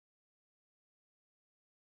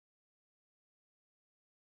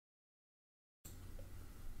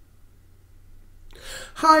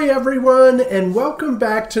Hi everyone, and welcome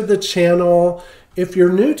back to the channel. If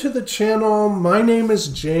you're new to the channel, my name is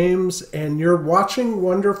James and you're watching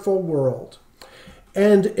Wonderful World.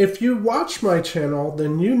 And if you watch my channel,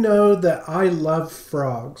 then you know that I love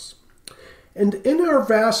frogs. And in our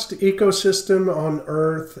vast ecosystem on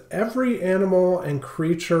Earth, every animal and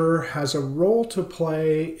creature has a role to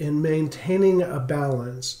play in maintaining a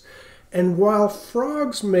balance. And while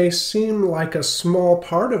frogs may seem like a small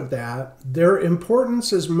part of that, their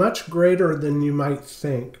importance is much greater than you might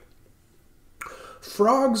think.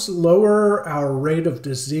 Frogs lower our rate of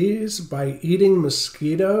disease by eating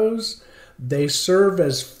mosquitoes. They serve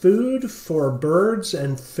as food for birds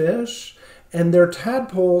and fish, and their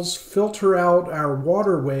tadpoles filter out our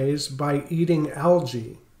waterways by eating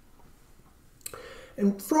algae.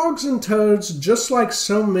 And frogs and toads, just like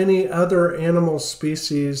so many other animal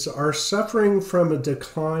species, are suffering from a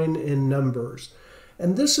decline in numbers.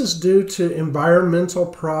 And this is due to environmental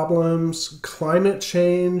problems, climate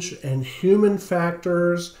change, and human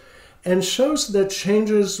factors, and shows that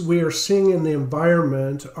changes we are seeing in the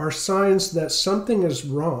environment are signs that something is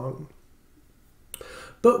wrong.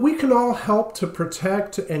 But we can all help to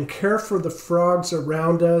protect and care for the frogs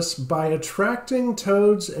around us by attracting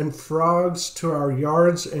toads and frogs to our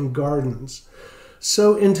yards and gardens.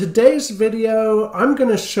 So in today's video, I'm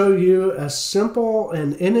going to show you a simple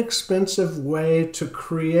and inexpensive way to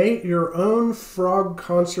create your own frog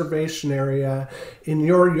conservation area in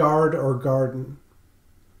your yard or garden.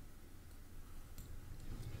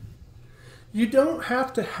 You don't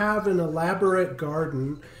have to have an elaborate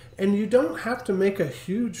garden, and you don't have to make a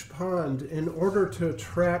huge pond in order to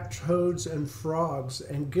attract toads and frogs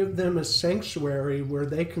and give them a sanctuary where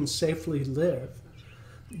they can safely live.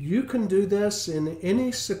 You can do this in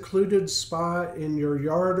any secluded spot in your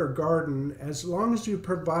yard or garden as long as you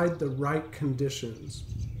provide the right conditions.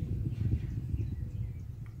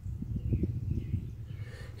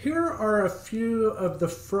 Here are a few of the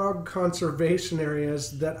frog conservation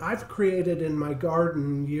areas that I've created in my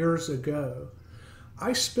garden years ago.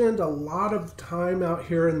 I spend a lot of time out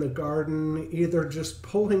here in the garden, either just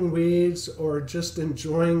pulling weeds or just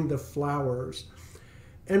enjoying the flowers.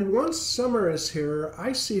 And once summer is here,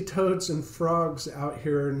 I see toads and frogs out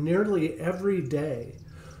here nearly every day.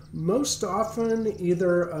 Most often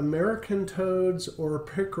either American toads or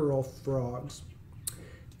pickerel frogs.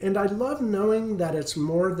 And I love knowing that it's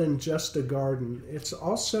more than just a garden. It's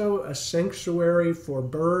also a sanctuary for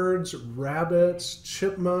birds, rabbits,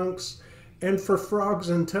 chipmunks, and for frogs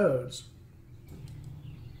and toads.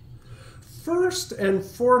 First and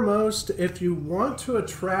foremost, if you want to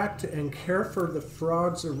attract and care for the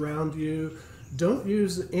frogs around you, don't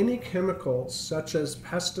use any chemicals such as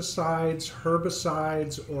pesticides,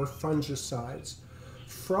 herbicides, or fungicides.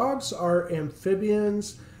 Frogs are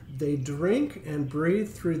amphibians. They drink and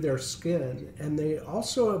breathe through their skin, and they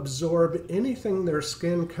also absorb anything their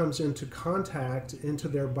skin comes into contact into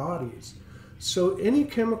their bodies. So any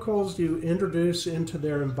chemicals you introduce into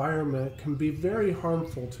their environment can be very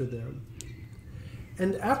harmful to them.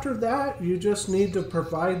 And after that, you just need to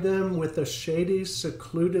provide them with a shady,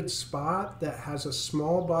 secluded spot that has a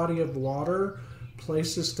small body of water,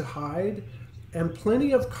 places to hide, and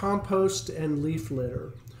plenty of compost and leaf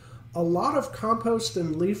litter. A lot of compost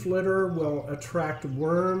and leaf litter will attract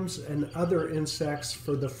worms and other insects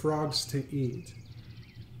for the frogs to eat.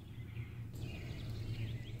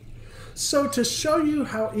 So to show you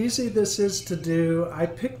how easy this is to do, I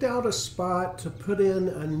picked out a spot to put in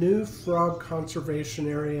a new frog conservation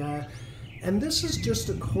area, and this is just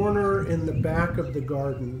a corner in the back of the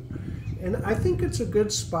garden. And I think it's a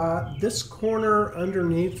good spot. This corner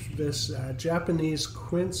underneath this Japanese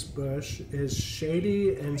quince bush is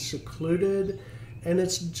shady and secluded, and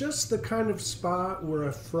it's just the kind of spot where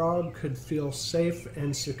a frog could feel safe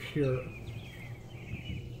and secure.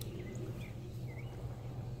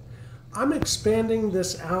 I'm expanding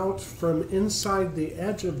this out from inside the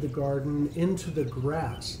edge of the garden into the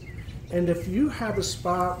grass. And if you have a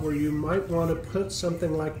spot where you might want to put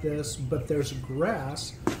something like this, but there's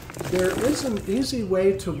grass, there is an easy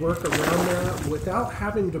way to work around that without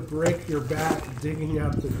having to break your back digging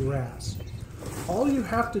up the grass. All you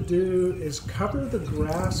have to do is cover the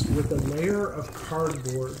grass with a layer of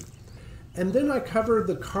cardboard. And then I covered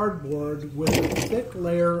the cardboard with a thick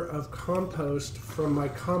layer of compost from my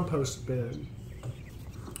compost bin.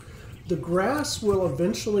 The grass will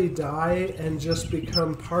eventually die and just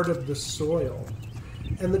become part of the soil.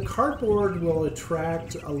 And the cardboard will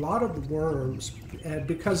attract a lot of worms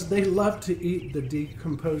because they love to eat the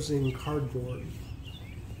decomposing cardboard.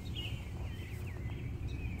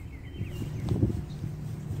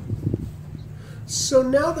 So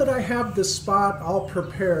now that I have the spot all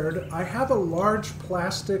prepared, I have a large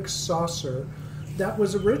plastic saucer that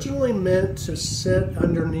was originally meant to sit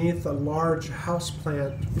underneath a large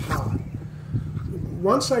houseplant pot.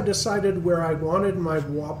 Once I decided where I wanted my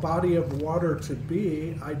body of water to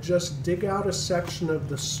be, I just dig out a section of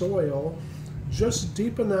the soil just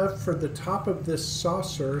deep enough for the top of this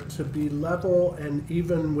saucer to be level and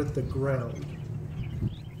even with the ground.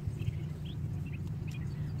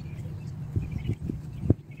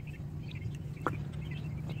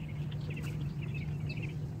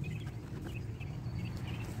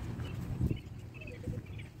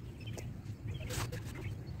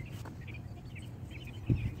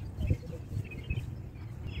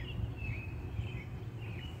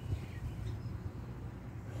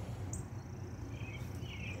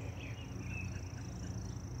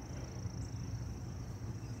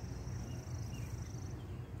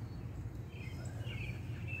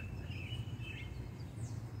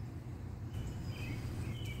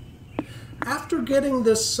 After getting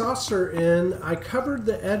this saucer in, I covered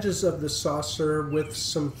the edges of the saucer with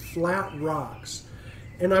some flat rocks.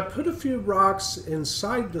 And I put a few rocks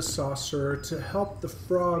inside the saucer to help the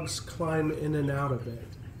frogs climb in and out of it.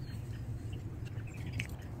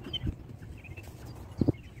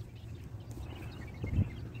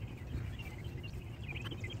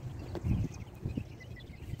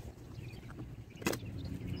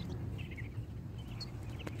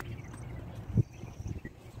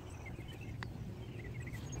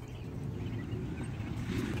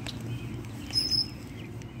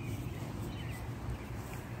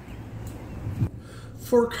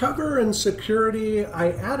 For cover and security, I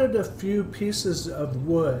added a few pieces of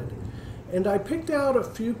wood, and I picked out a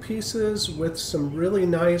few pieces with some really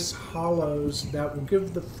nice hollows that will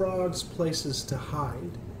give the frogs places to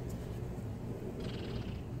hide.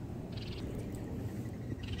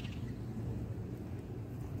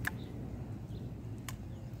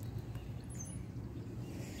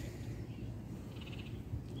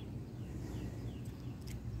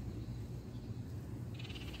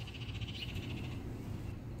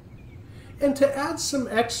 And to add some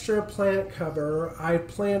extra plant cover, I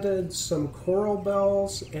planted some coral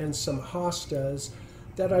bells and some hostas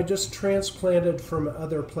that I just transplanted from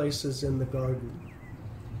other places in the garden.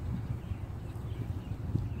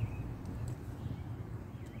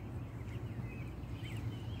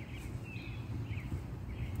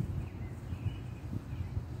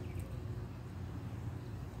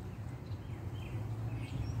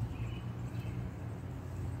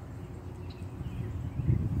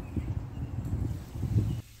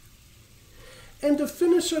 And to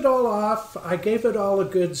finish it all off, I gave it all a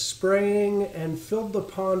good spraying and filled the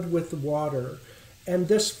pond with water. And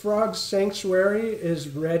this frog sanctuary is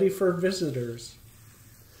ready for visitors.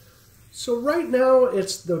 So right now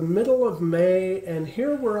it's the middle of May, and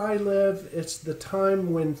here where I live, it's the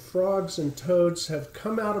time when frogs and toads have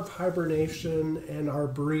come out of hibernation and are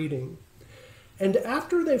breeding. And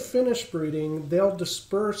after they finish breeding, they'll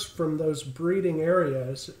disperse from those breeding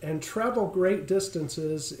areas and travel great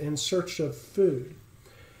distances in search of food.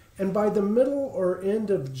 And by the middle or end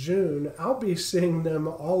of June, I'll be seeing them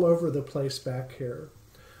all over the place back here.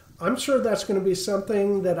 I'm sure that's going to be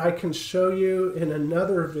something that I can show you in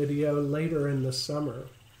another video later in the summer.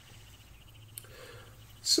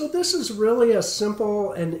 So this is really a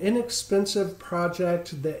simple and inexpensive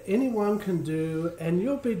project that anyone can do, and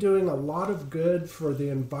you'll be doing a lot of good for the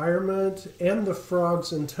environment and the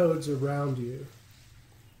frogs and toads around you.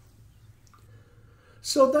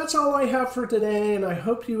 So that's all I have for today, and I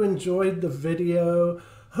hope you enjoyed the video.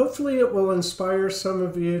 Hopefully it will inspire some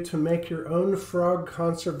of you to make your own frog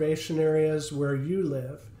conservation areas where you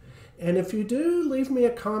live. And if you do, leave me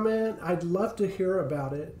a comment. I'd love to hear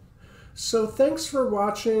about it. So thanks for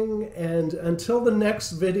watching, and until the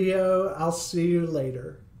next video, I'll see you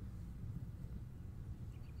later.